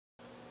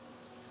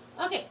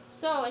Okay,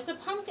 so it's a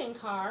pumpkin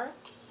car,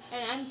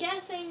 and I'm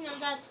guessing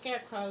that that's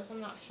Scarecrow's. I'm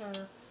not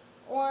sure,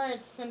 or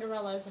it's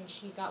Cinderella's, and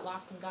she got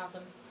lost in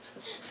Gotham.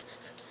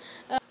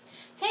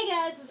 Hey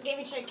guys, it's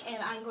Gaming Chick,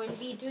 and I'm going to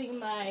be doing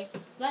my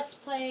Let's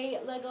Play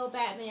Lego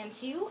Batman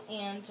 2,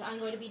 and I'm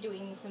going to be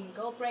doing some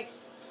gold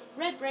bricks,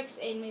 red bricks,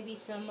 and maybe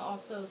some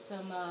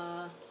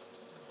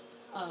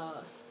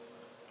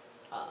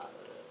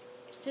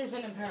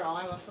Citizen in Peril.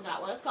 I almost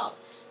forgot what it's called.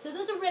 So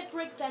there's a red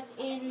brick that's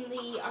in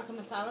the Arkham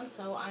Asylum,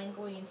 so I'm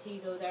going to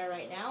go there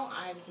right now.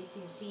 As you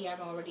can see, I'm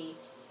already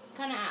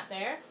kind of at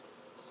there.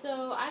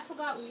 So I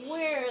forgot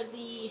where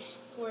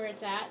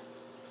it's at.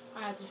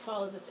 I have to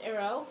follow this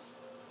arrow.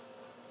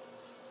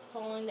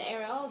 Following the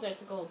arrow,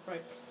 there's a gold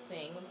brick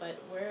thing,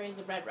 but where is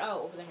the red?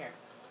 Oh, over there.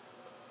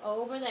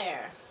 Over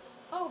there.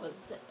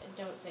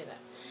 Don't say that.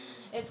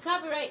 It's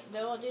copyright.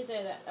 Don't you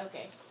say that.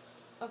 Okay.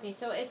 Okay,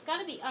 so it's got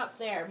to be up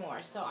there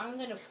more, so I'm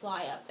going to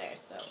fly up there,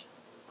 so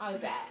I'll be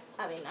back.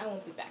 I mean, I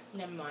won't be back.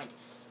 Never mind.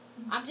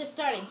 I'm just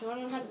starting, so I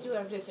don't have to do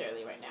it this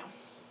early right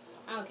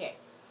now. Okay.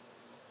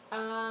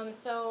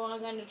 So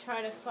I'm going to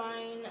try to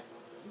find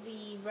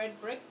the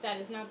red brick. That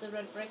is not the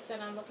red brick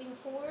that I'm looking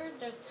for.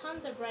 There's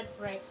tons of red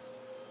bricks.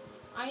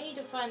 I need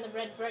to find the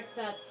red brick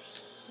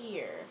that's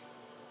here.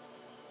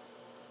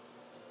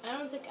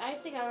 I think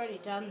I've already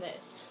done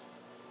this.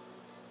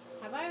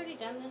 Have I already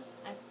done this?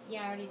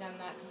 Yeah, I already done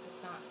that because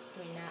it's not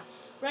doing that.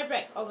 Red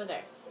brick, over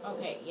there.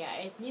 Okay, yeah,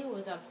 I knew it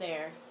was up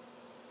there.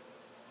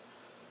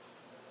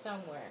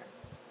 Somewhere.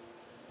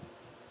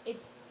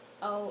 It's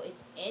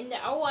in there.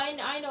 Oh,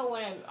 I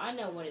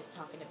know what it's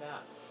talking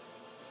about.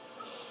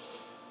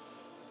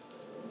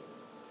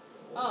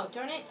 Oh,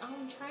 darn it.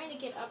 I'm trying to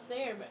get up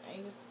there, but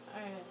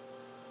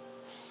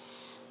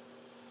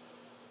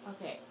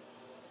okay.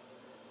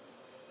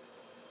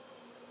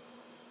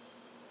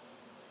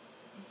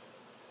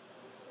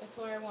 That's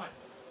where I want.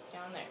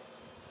 Down there.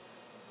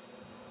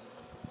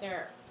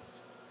 There.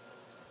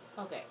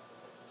 Okay.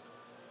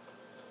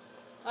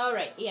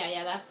 Alright,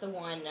 yeah, that's the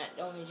one that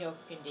only Joker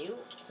can do.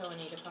 So I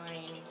need to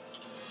find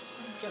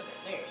Joker.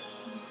 There it is.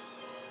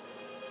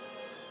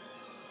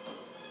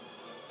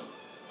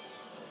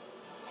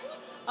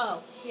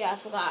 Oh, yeah, I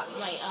forgot.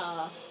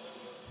 My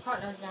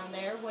partner's down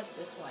there. What's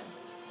this one?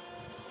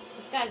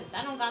 Disguises.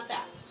 I don't got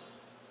that.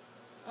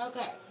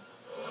 Okay.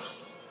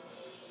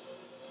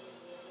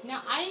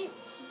 Now I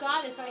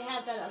forgot if I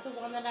had that other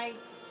one that I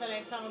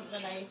found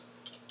that I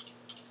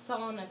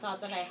saw and I thought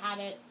that I had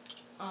it.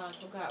 I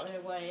forgot what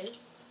it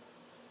was.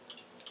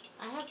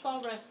 I have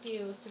Fall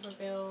Rescue, Super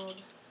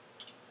Build.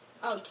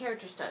 Oh,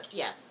 character stuff.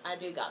 Yes, I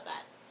do got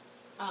that.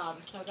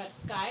 So I got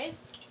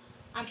Disguise.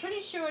 I'm pretty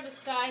sure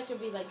Disguise will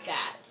be like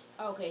that.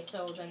 Okay,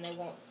 so then they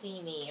won't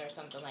see me or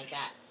something like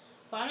that.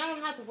 But I'm not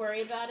going to have to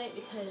worry about it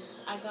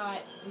because I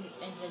got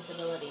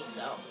invincibility,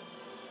 so.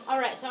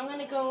 Alright, so I'm going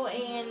to go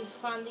and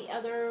find the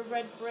other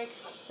red brick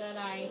that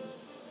I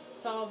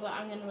saw, but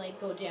I'm going to, like,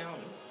 go down.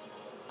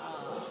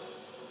 I'm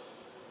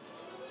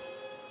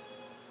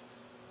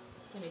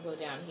going to go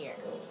down here.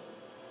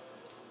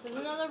 So there's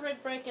another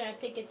red brick, and I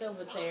think it's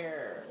over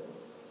there.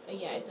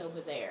 Yeah, it's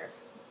over there.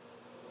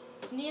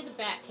 It's near the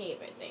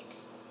Batcave, I think.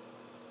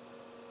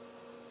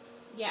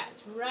 Yeah,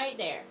 it's right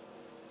there.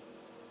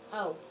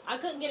 Oh, I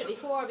couldn't get it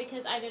before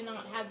because I did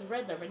not have the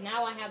Riddler, but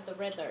now I have the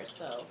Riddler,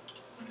 so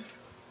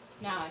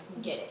now I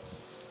can get it.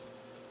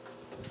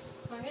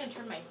 I'm going to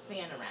turn my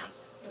fan around.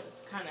 It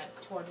was kind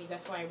of toward me.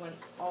 That's why I went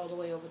all the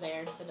way over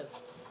there instead of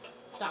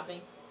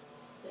stopping.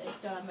 So I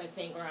still have my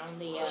finger on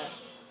the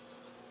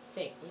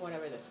thing,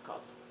 whatever this is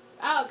called.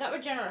 Oh, I got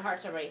regenerate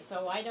hearts already,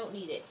 so I don't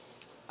need it.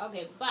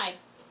 Okay, bye.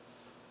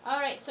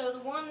 Alright, so the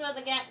one with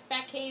the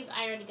Batcave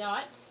I already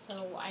got,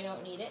 so I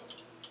don't need it.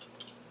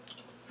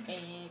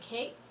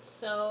 Okay,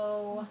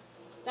 so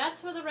that's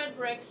for the red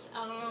bricks.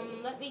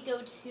 Let me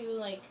go to,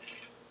 like,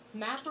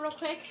 map real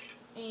quick.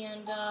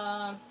 And,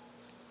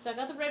 so I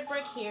got the red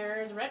brick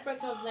here. The red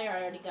brick over there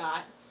I already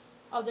got.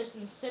 Oh, there's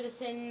some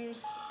Citizen.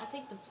 I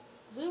think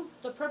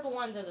the purple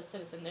ones are the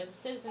Citizen. There's a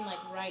Citizen,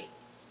 like, right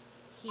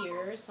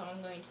here. So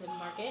I'm going to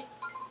mark it.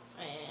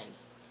 And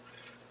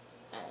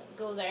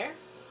go there.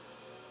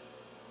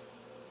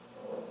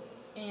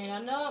 And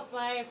I'll know it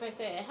by if I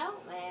say,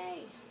 help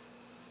me.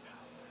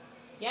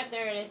 Yep,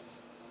 there it is.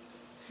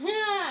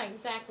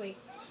 Exactly.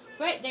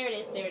 Right, there it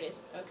is,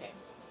 Okay.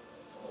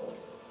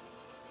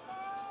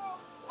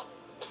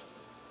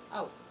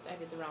 Oh, I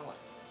did the wrong one.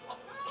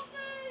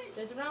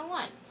 Did the wrong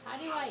one. How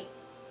do I...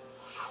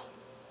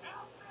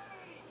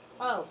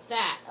 Oh,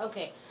 that.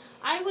 Okay.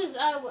 I was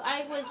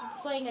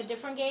playing a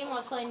different game. I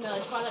was playing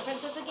the Twilight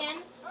Princess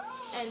again.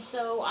 And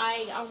so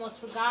I almost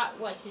forgot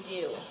what to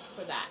do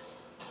for that.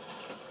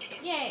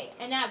 Yay!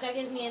 And now that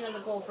gives me another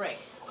gold brick.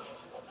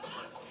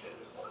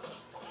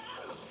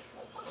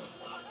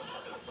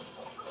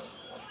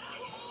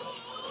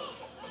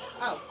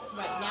 Oh,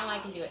 right, now I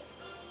can do it.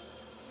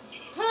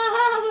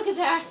 Haha, look at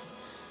that!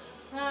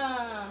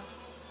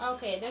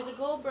 Okay, there's a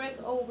gold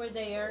brick over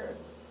there.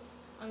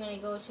 I'm gonna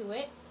go to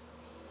it.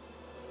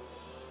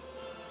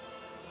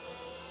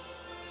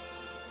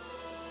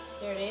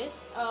 There it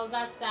is. Oh,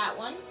 that's that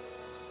one.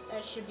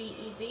 That should be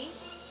easy.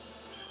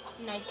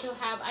 Nice to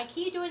have. I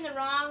keep doing the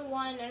wrong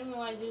one. I don't know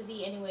why I do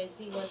Z anyway.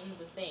 Z wasn't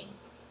the thing.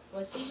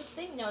 Was Z the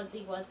thing? No,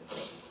 Z was the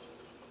thing.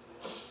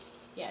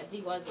 Yeah,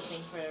 Z was the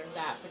thing for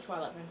that, for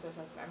Twilight Princess,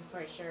 I'm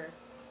pretty sure.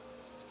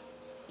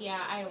 Yeah,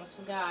 I almost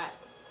forgot.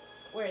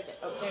 Where is it?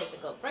 Oh, there's the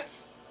gold brick.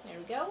 There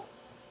we go.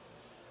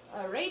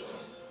 Alright.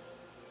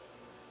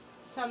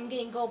 So I'm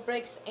getting gold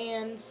bricks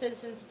and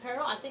Citizens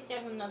Apparel. I think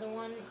there's another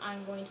one.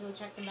 I'm going to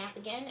check the map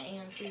again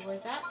and see where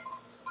it's at.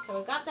 So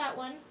we got that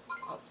one.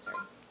 Oh, sorry.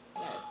 I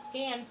gotta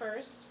scan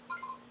first.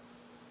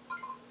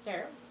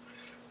 There.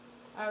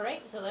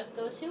 Alright, so let's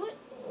go to it.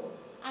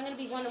 I'm gonna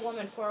be Wonder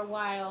Woman for a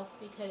while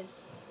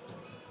because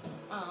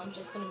I'm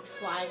just gonna be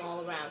flying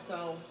all around.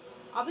 So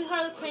I'll be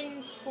Harley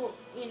Quinn for,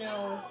 you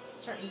know,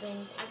 certain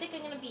things. I think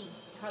I'm gonna be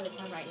Harley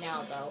Quinn right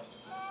now, though.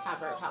 Have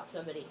her help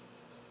somebody.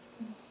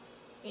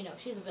 You know,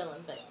 she's a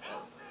villain, but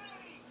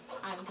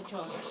I'm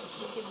controlling her. So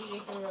she could be a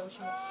hero,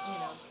 you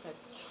know,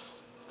 because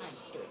I'm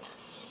doing that.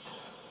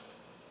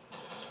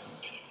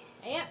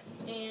 Yep,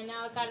 and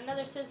now I got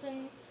another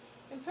Citizen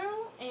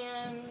Imperial,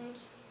 and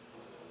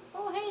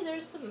oh hey,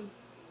 there's some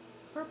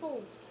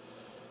purple.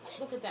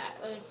 Look at that.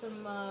 There's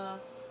some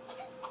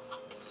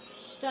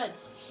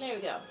studs. There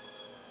we go.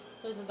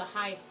 Those are the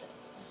highest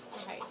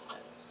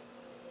studs.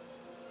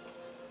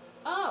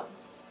 Oh.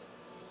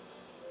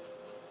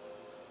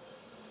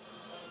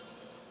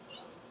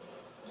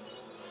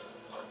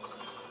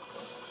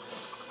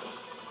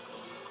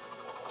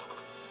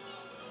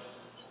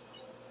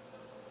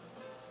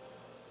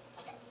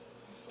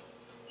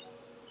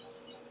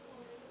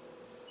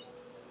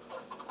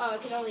 Oh, I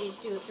can only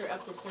do it through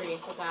up to 3. I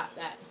forgot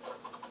that.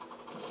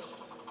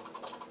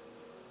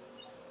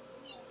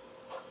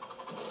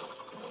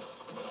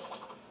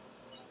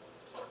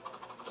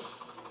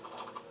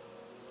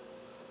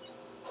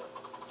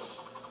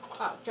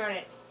 Oh, darn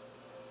it.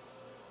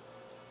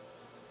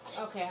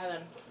 Okay, hold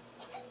on.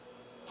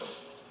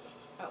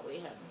 Oh, we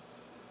have.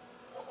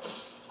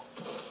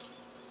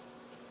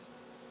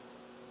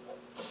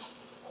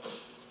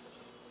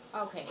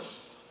 Okay.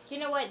 You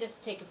know what? This is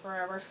taking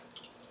forever.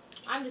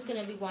 I'm just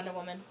gonna be Wonder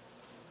Woman.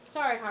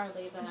 Sorry,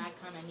 Harley, but I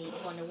kind of need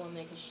Wonder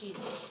Woman because she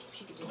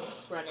could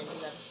just run into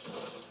them.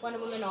 Wonder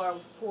Woman or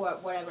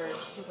whatever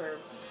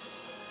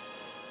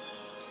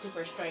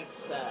super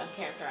strength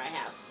character I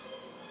have.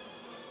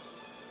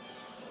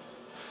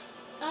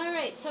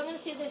 Alright, so I'm going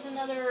to see if there's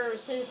another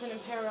Citizen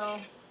Imperial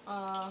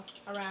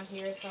around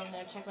here, so I'm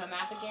going to check my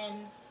map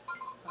again.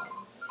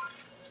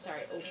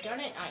 Sorry, oh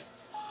darn it, I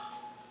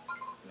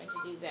meant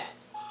to do that.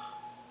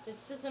 The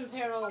Citizen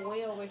Imperial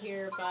way over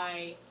here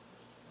by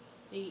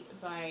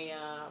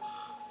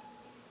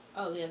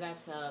oh yeah,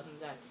 that's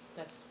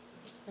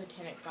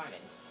Botanic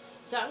Gardens.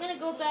 So I'm going to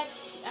go back,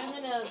 I'm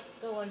going to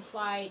go and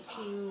fly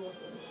to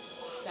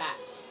that.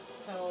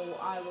 So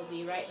I will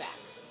be right back.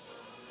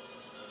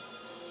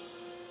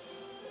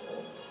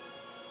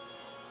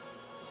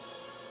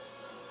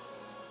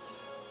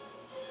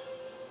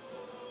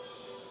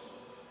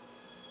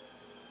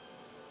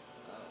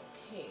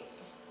 Okay.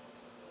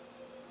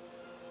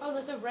 Oh,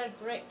 there's a red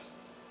brick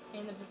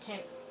in the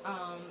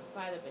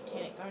by the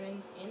Botanic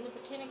Gardens. In the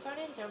Botanic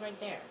Gardens or right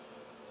there?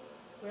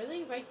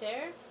 Really? Right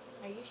there?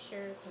 Are you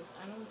sure? Because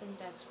I don't think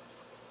that's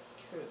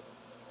true.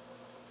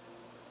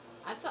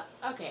 I thought,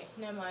 okay,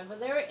 never mind. But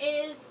there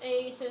is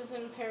a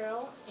Citizen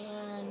Peril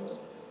and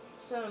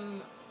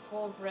some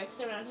gold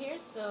bricks around here.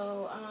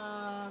 So,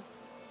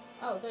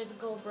 oh, there's a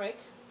gold brick.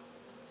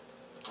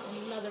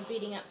 And another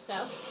beating up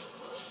stuff.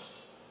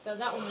 Though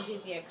that one was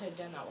easy. I could have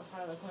done that with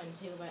Harley Quinn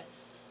too, but,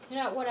 you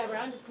know, whatever.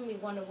 I'm just going to be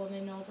Wonder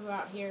Woman all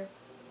throughout here.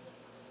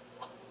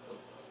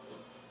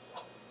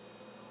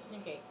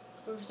 Okay.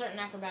 For certain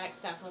acrobatic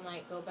stuff, I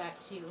might go back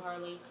to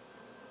Harley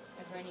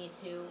if I need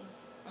to,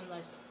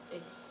 unless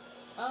it's...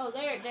 Oh,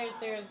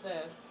 there's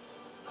the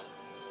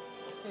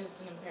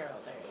Citizen Imperial.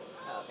 There it is.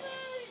 Oh, okay.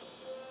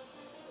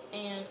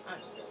 And I'm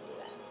just gonna do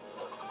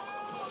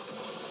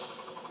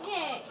that.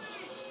 Yay!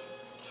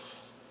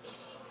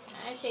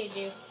 I saved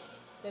you.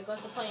 There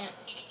goes the plant.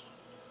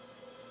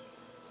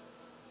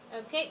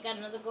 Okay, got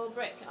another gold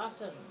brick.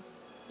 Awesome.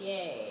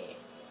 Yay.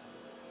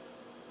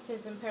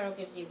 Citizen Imperial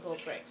gives you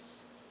gold bricks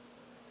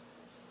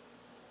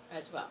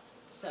as well.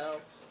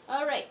 So,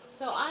 alright,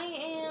 so I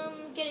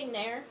am getting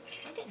there.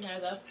 I'm getting there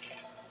though.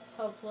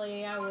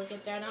 Hopefully I will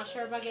get there. Not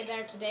sure if I'll get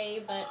there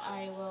today, but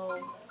I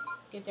will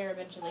get there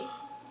eventually.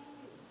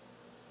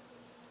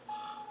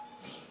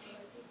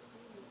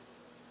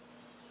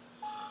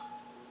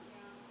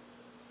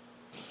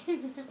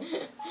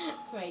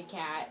 It's my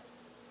cat.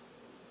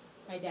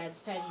 My dad's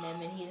petting him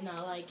and he's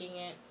not liking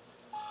it.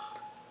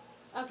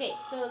 Okay,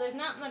 so there's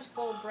not much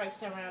gold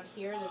bricks around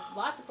here. There's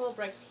lots of gold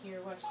bricks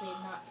here. Well, actually,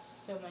 not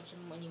so much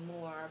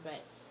anymore,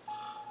 but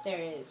there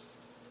is.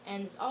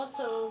 And there's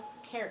also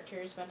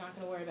characters, but I'm not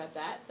going to worry about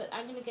that. But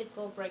I'm going to get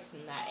gold bricks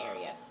in that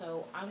area.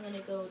 So I'm going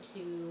to go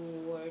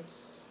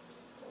towards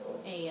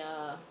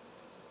a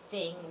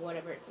thing,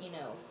 whatever, you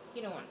know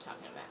what I'm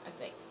talking about, I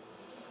think.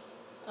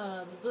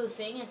 the blue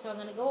thing, and so I'm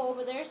gonna go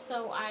over there.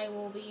 So I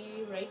will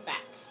be right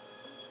back.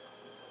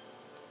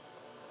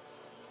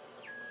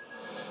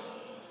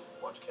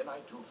 What can I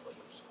do for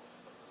you, son?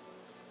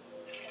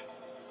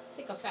 I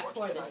think I'll fast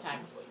forward this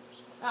time.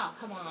 Oh,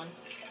 come on.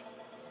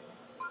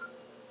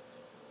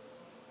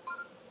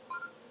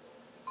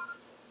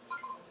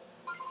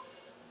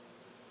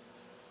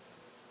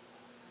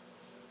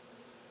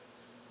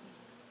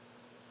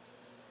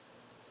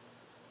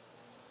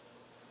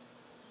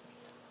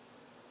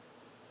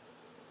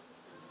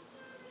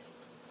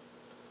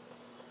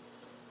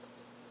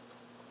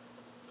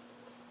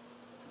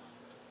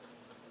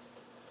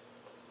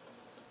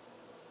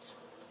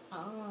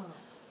 Oh.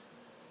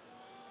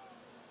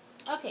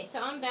 Okay,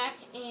 so I'm back,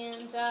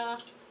 and,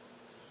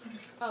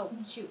 oh,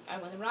 shoot, I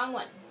went the wrong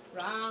one.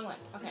 Wrong one.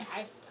 Okay,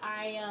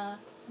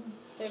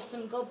 there's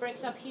some gold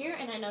bricks up here,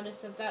 and I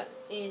noticed that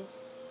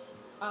is,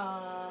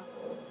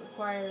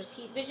 requires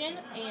heat vision,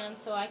 and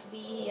so I could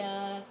be,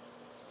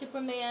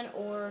 Superman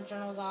or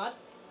General Zod.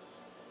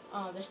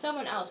 There's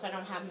someone else, but I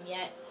don't have them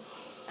yet.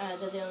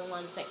 They're the only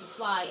ones that can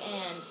fly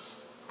and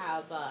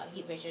have,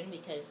 heat vision,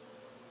 because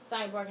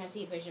Cyborg has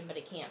heat vision, but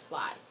it can't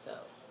fly, so.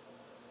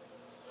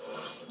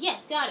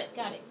 Yes, got it.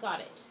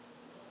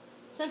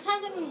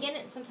 Sometimes I can get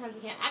it, sometimes I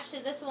can't.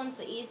 Actually, this one's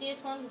the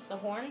easiest one, it's the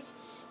horns.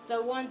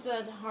 The ones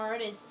that are hard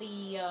is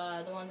the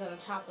ones on the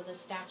top of the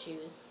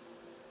statues.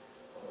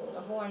 The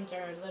horns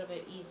are a little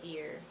bit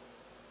easier.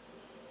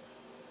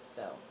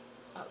 So,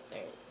 oh,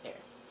 there.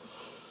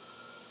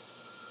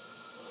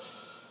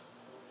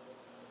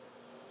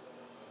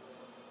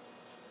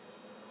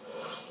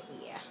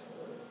 Yeah.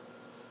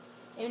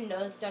 Even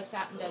though Doug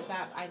Satin does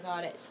that, I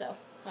got it, so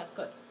that's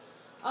good.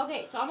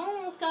 Okay, so I'm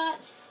almost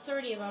got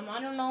 30 of them.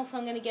 I don't know if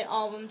I'm going to get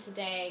all of them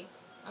today.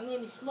 I'm going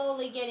to be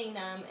slowly getting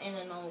them, and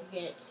then I'll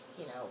get,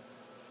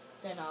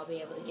 then I'll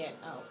be able to get,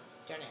 oh,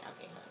 darn it,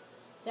 okay,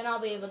 then I'll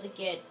be able to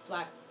get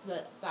Black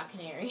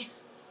Canary.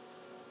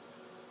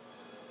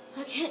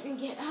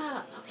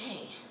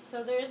 Okay,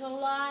 so there's a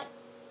lot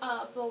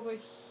up over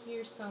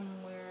here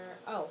somewhere.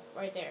 Oh,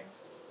 right there.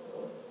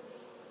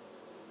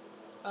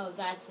 Oh,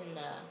 that's in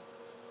the,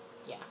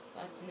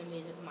 that's in the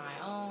Music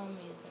Mile.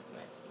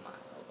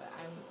 But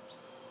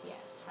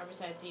yes,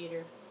 Harborside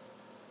Theater.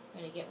 I'm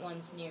going to get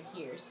ones near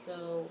here.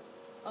 So,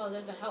 oh,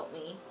 there's a Help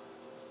Me.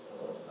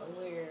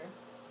 Where?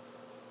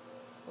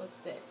 What's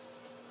this?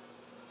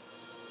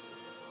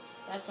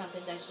 That's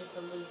nothing. That's just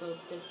a loop of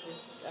this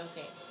is,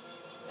 okay.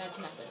 That's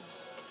nothing.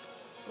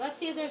 Let's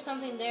see if there's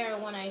something there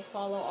when I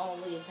follow all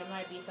these. There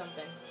might be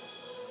something.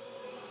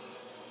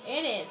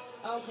 It is.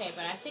 Okay,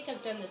 but I think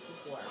I've done this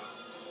before.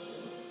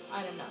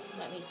 I don't know.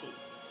 Let me see.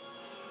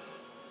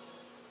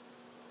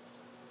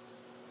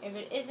 If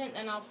it isn't,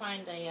 then I'll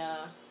find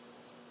a,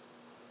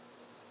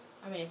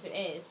 if it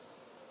is.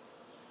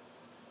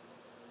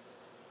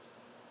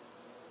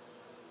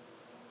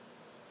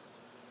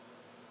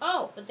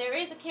 Oh, but there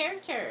is a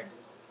character.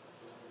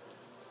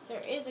 There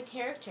is a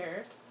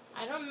character.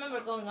 I don't remember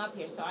going up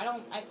here, so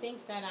I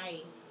think that I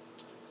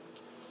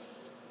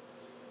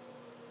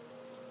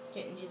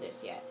didn't do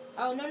this yet.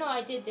 Oh, no,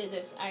 I did do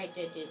this. I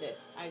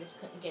just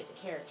couldn't get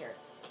the character.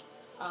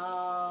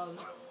 Well,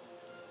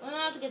 I'll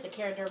have to get the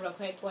character real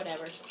quick.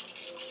 Whatever.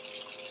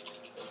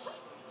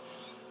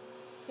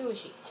 Who is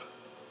she?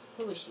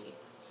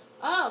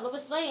 Oh,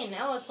 Lois Lane.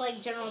 Oh, it's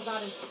like General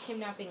Zod is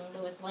kidnapping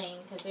Lois Lane.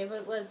 Because if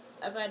it was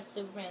about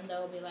Superman,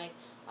 they'll be like,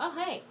 oh,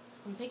 hey,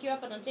 I can pick you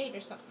up on a date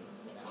or something,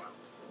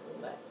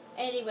 But,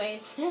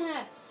 anyways.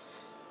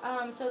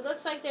 So it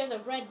looks like there's a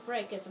red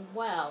brick as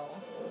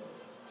well.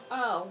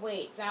 Oh,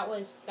 wait, that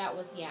was,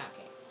 yeah,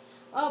 okay.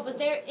 Oh, but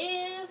there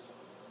is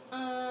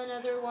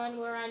another one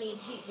where I need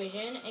heat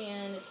vision,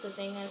 and it's a good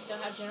thing I still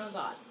have General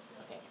Zod.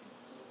 Okay.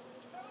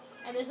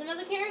 And there's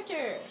another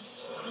character.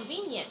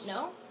 Convenient,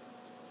 no?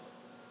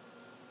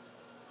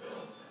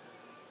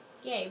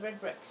 Yay, red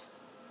brick.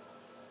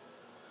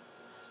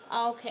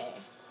 Okay.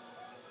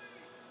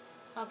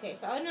 Okay,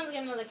 so I'm gonna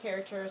get another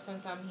character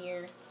since I'm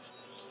here.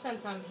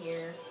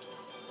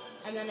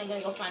 And then I'm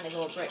gonna go find a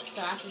gold brick.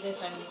 So after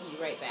this, I'm gonna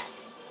be right back.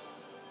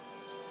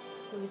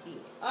 Who is he?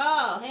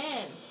 Oh,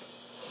 him.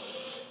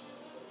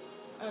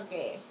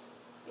 Okay.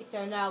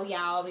 So now,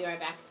 yeah, I'll be right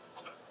back.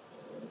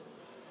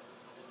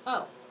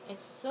 Oh,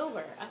 it's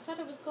silver. I thought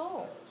it was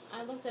gold.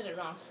 I looked at it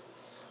wrong.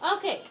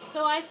 Okay,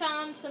 so I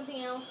found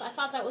something else. I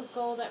thought that was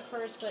gold at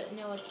first, but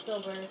no, it's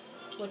silver,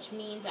 which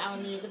means I'll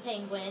need the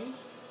penguin.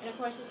 And of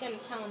course, it's gonna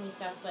tell me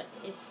stuff, but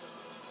it's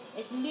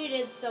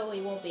muted, so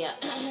it won't be a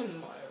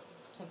or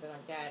something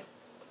like that.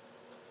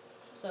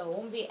 So it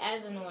won't be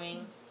as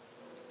annoying.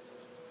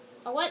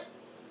 Oh, what?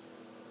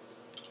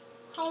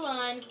 Hold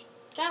on.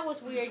 That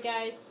was weird,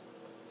 guys.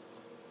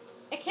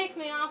 It kicked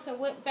me off and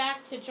went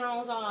back to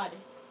General Zod.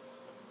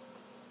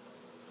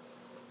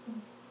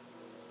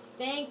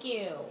 Thank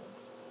you.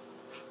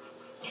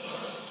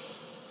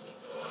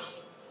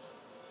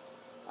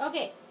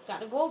 Okay,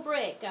 got a gold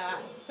brick.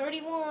 Got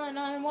 31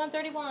 on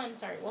 131.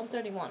 Sorry,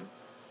 131.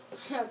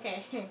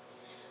 Okay.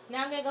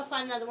 Now I'm going to go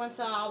find another one,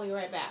 so I'll be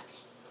right back.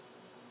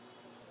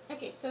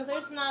 Okay, so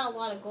there's not a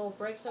lot of gold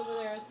bricks over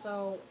there,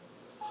 so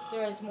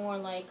there's more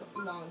like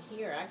along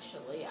here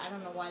actually. I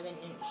don't know why they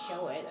didn't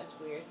show it. That's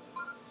weird.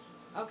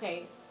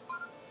 Okay,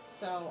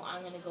 so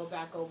I'm gonna go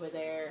back over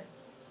there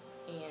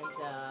and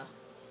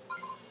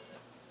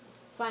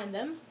find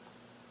them.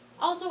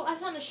 Also, I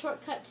found a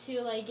shortcut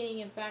to like getting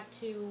it back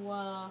to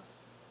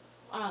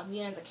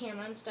the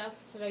camera and stuff.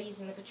 Instead of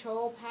using the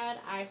control pad,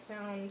 I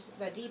found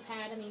the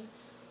D-pad.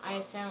 I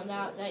found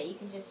out that you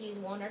can just use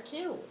one or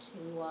two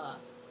to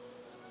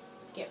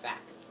get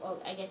back.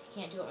 Well, I guess you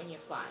can't do it when you're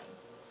flying.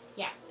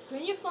 Yeah,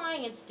 when you're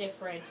flying, it's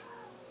different.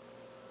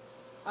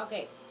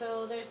 Okay,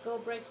 so there's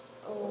gold bricks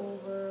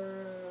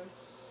over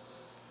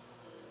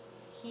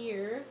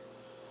here.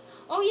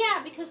 Oh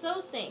yeah, because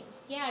those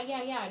things. Yeah.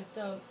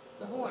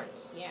 The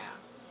horns. Yeah.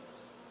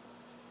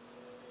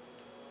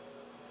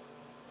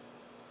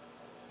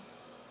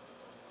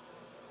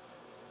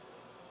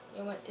 You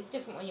know what? It's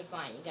different when you're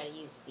flying. You gotta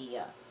use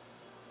the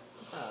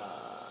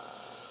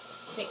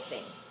stick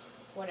thing,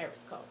 whatever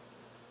it's called.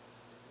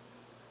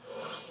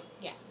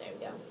 Yeah, there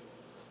we go.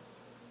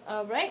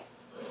 All right.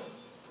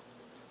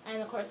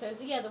 And of course, there's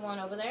the other one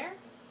over there.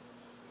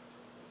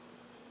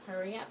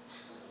 Hurry up.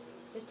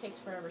 This takes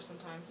forever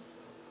sometimes.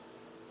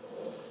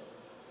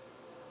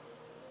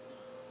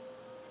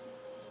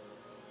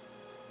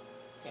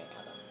 Okay,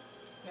 hold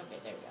on. Okay,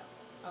 there we go.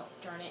 Oh,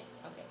 darn it.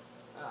 Okay.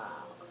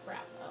 Oh,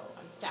 crap. Oh,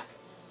 I'm stuck.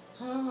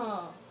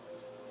 Oh.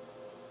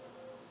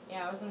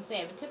 Yeah, I was gonna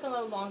say, if it took a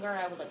little longer,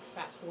 I would like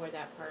fast forward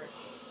that part.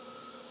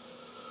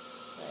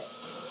 But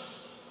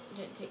it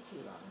didn't take too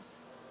long.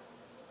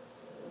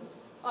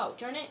 Oh,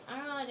 darn it.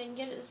 Oh, I didn't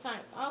get it this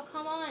time. Oh,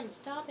 come on.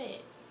 Stop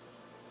it.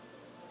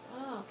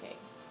 Oh, okay.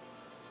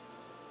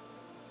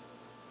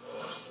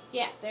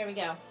 Yeah, there we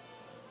go.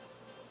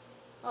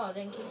 Oh, it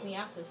didn't kick me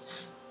off this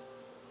time.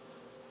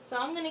 So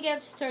I'm going to get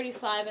up to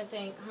 35, I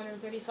think.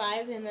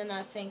 135, and then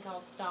I think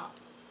I'll stop.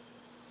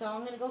 So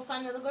I'm going to go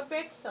find another good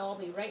brick, so I'll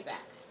be right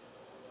back.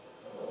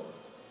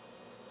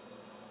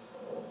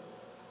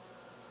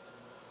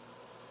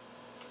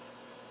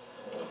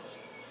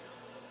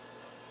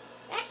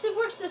 It actually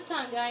works this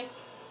time, guys.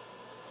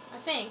 I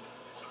think.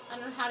 I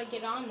don't know how to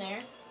get on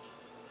there.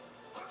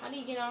 How do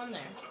you get on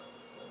there?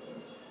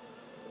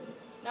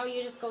 No,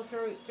 you just go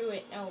through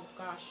it. Oh,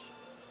 gosh.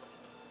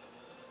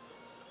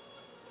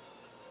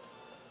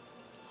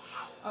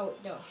 Oh,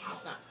 no,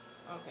 it's not.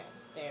 Okay,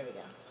 there we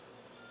go.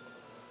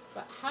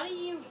 But how do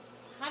you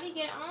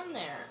get on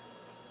there?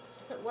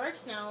 If it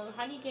works now,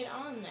 how do you get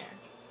on there?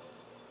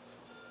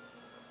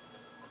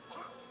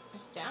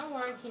 It's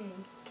downward can...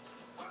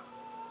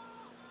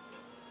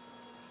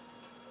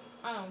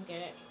 I don't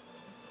get it.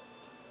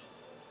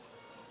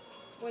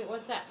 Wait,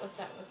 what's that? Oh,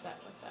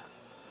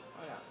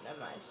 no, never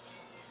mind.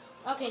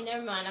 Okay,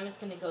 never mind. I'm just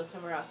gonna go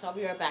somewhere else. I'll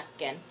be right back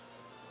again.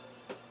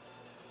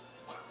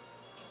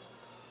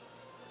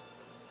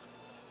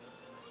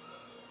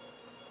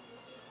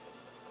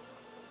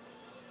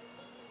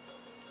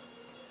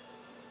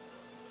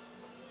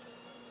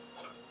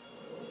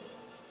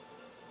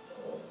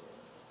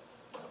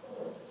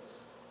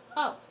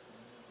 Oh.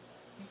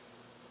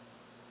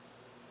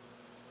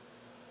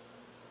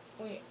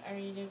 Wait, I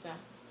already did that.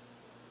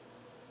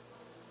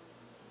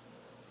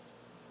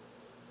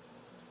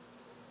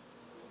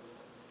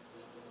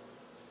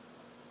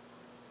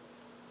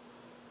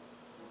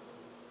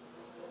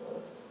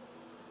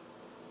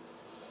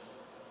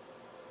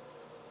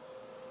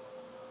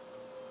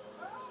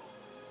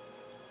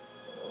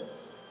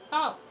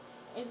 Oh,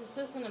 there's a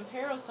Citizen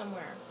Imperial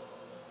somewhere.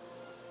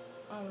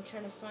 Oh, I'm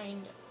trying to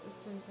find the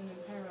Citizen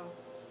Imperial.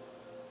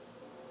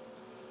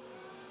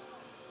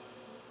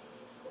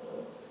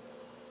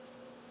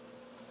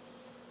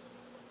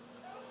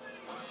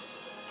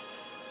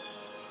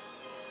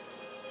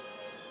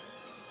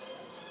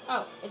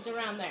 Oh, it's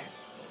around there.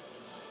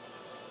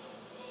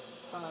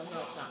 Oh, no,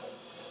 it's not.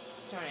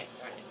 Darn it.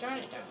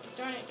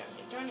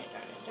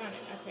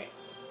 Okay.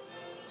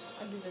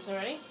 I did this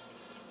already.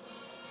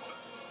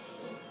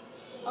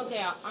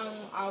 Okay,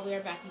 I'll be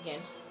right back again.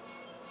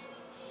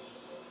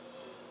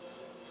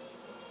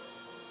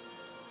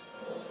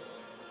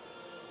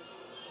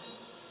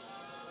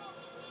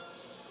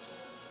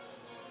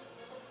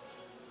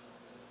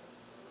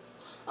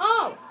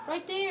 Oh,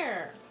 right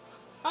there.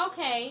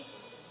 Okay.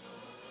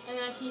 And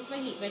then I can use my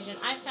heat vision.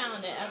 I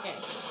found it. Okay.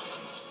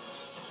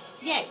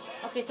 Yay.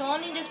 Okay, so I'll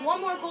need just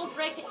one more gold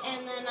brick,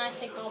 and then I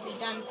think I'll be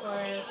done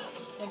for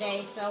the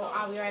day. So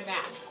I'll be right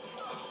back.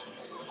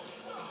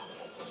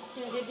 As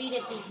soon as I beat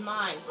it, these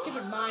mimes.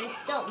 Stupid mimes.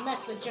 Don't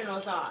mess with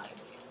General Zod.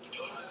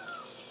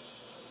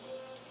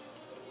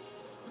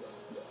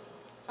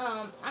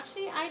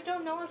 Actually, I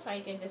don't know if I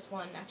get this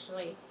one,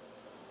 actually.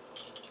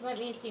 Let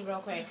me see real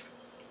quick.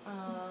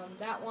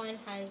 That one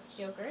has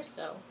Joker,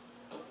 so...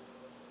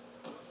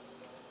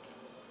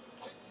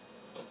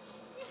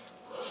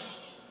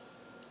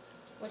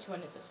 Which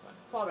one is this one?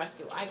 Fall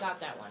Rescue. I got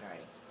that one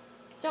already.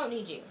 Don't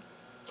need you.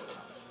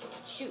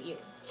 Shoot you.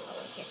 Oh,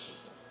 I can't shoot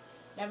you.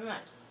 Never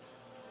mind.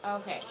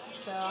 Okay,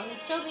 so I'm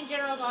still being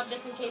General Zod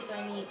just in case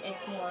I need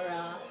it's more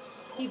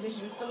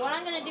vision. So what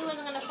I'm gonna do is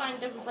I'm gonna find a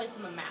different place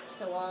on the map.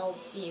 So I'll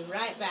be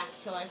right back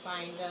till I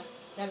find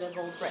another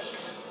gold brick.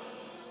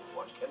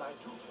 What can I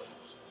do for you,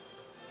 sir?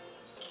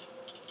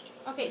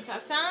 Okay, so I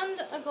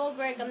found a gold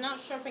brick. I'm not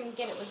sure if I can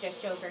get it with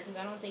just Joker because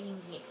I don't think he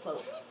can get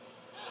close.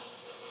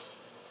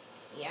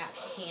 Yeah,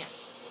 I can't.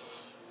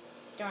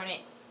 Darn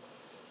it.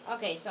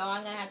 Okay, so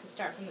I'm gonna have to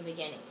start from the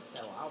beginning. So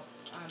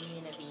I'm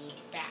gonna be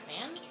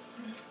Batman.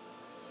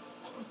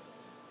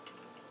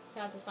 So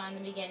I have to find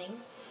the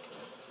beginning.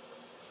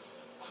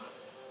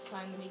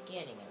 Find the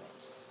beginning of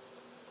it.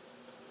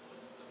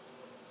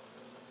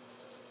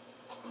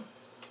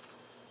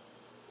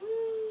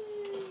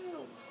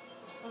 Woo!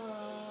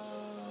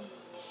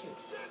 Shoot.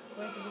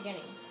 Where's the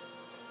beginning?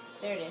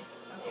 There it is.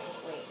 Okay,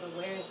 wait, but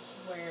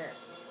where?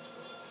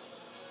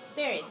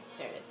 There it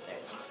is.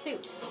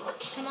 Suit.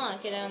 Come on,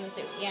 get on the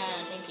suit. Yeah,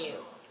 thank you.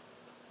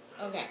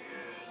 Okay.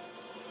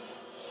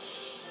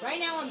 Right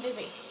now I'm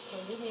busy, so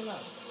leave me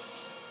alone.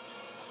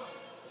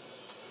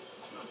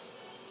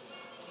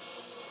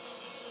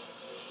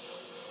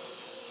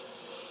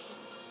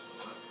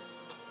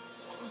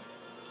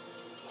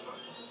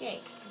 Yay.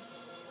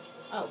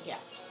 Oh, yeah.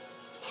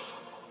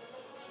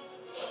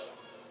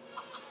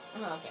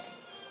 Okay.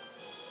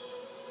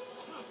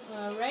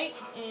 Alright,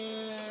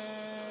 and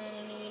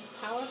I need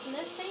power from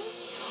this thing.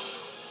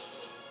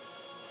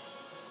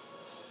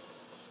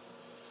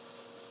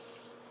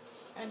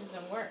 That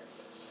doesn't work.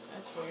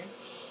 That's weird.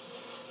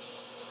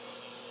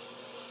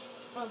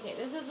 Okay,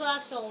 this is the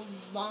actual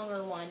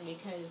longer one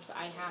because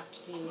I have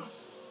to do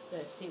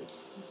the suit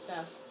and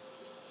stuff.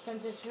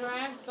 Since it's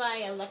surrounded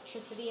by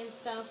electricity and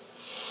stuff,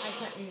 I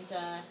couldn't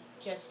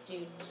just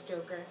do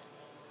Joker.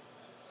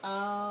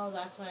 Oh,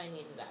 that's what I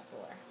needed that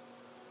for.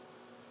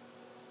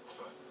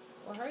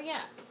 Well, hurry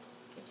up.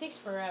 It takes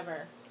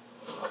forever.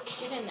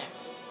 Get in there.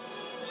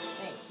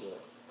 Thank you.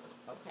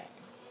 Okay.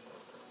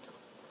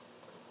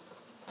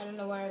 I don't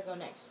know where I go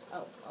next.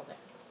 Oh, okay.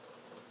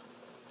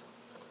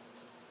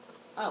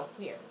 Oh,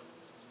 here.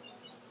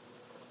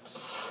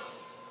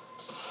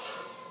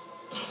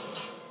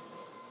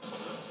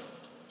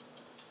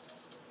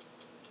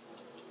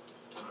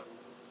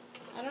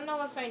 I don't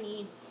know if I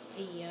need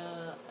the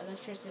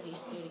electricity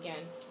suit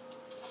again.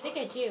 I think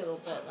I do,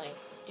 but like,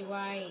 do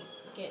I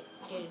get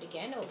it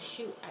again? Oh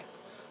shoot!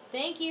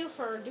 Thank you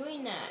for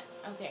doing that.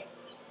 Okay.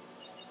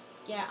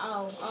 Yeah.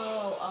 Oh.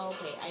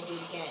 Okay. I do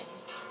it again.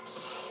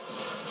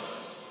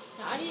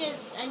 Now,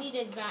 I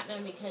needed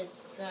Batman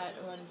because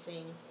that one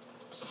thing.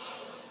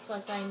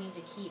 Plus, I need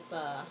to keep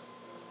Batman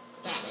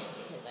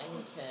because I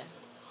need to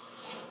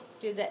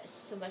do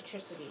this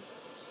electricity.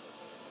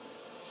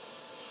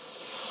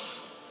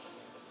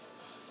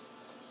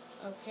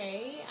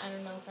 Okay, I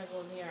don't know if I go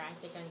over here. I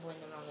think I'm going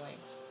the wrong way.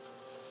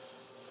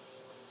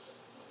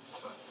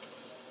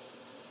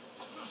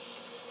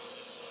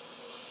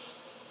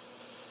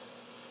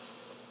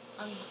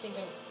 I'm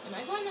thinking, am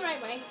I going the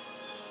right way?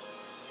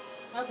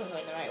 I hope I'm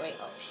going the right way.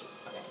 Oh, shoot.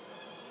 Okay.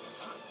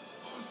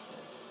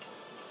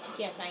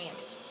 Yes, I am.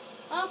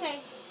 Okay.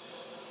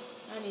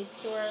 I need to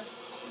store.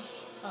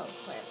 Oh,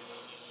 where?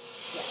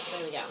 Yeah,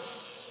 there we go.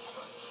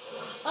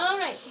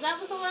 Alright, so that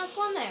was the last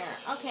one there.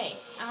 Okay,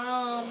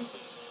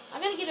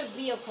 I'm gonna get a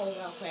vehicle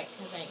real quick,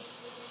 because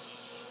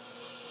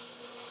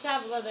I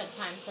have a little bit of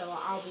time, so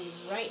I'll be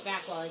right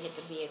back while I get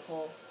the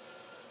vehicle.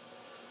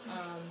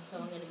 So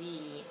I'm gonna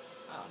be,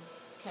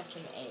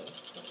 custom A.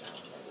 That's not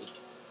what I'm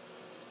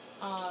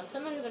gonna be.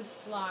 Someone who can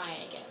fly,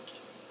 I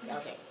guess.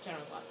 Okay,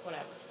 general block,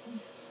 whatever.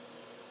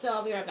 So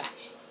I'll be right back.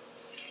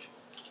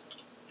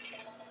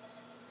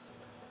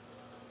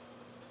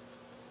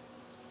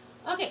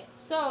 Okay,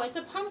 so it's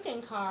a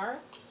pumpkin car,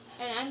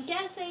 and I'm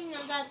guessing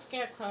that's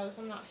Scarecrow's,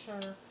 I'm not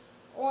sure.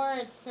 Or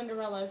it's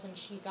Cinderella's and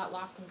she got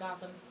lost in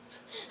Gotham.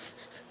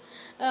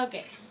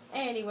 Okay,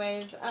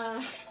 anyways,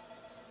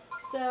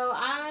 so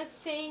I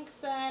think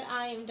that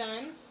I am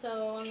done,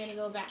 so I'm going to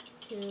go back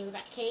to the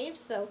Batcave.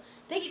 So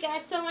thank you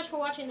guys so much for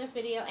watching this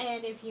video,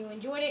 and if you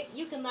enjoyed it,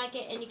 you can like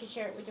it and you can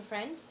share it with your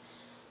friends.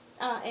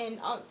 And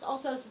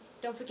also,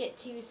 don't forget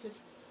to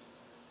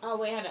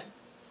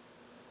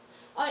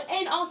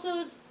and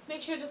also,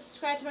 make sure to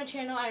subscribe to my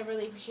channel. I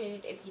really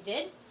appreciate it if you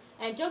did.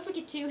 And don't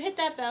forget to hit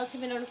that bell to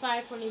be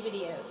notified for new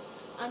videos.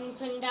 I'm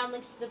putting down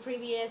links to the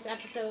previous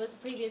episodes,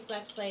 previous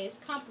Let's Plays,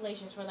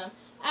 compilations for them,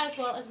 as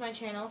well as my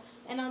channel.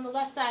 And on the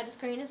left side of the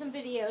screen is some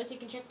videos. You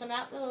can check them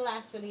out, the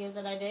last videos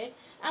that I did.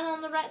 And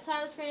on the right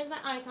side of the screen is my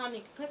icon.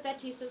 You can click that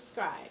to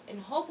subscribe. And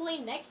hopefully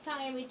next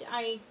time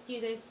I do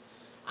this,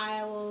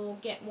 I will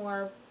get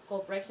more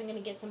gold bricks. I'm going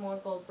to get some more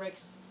gold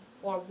bricks,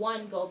 or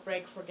 1 gold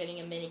brick for getting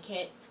a mini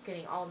kit,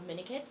 getting all the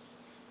mini kits.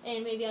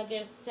 And maybe I'll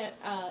get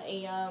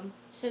a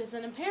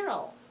Citizen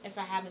Apparel if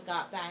I haven't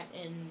got that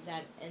in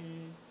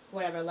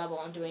whatever level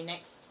I'm doing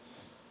next.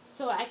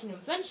 So I can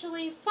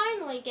eventually,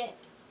 finally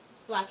get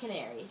Black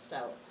Canary.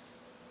 So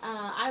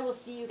I will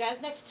see you guys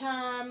next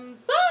time.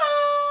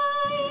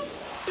 Bye!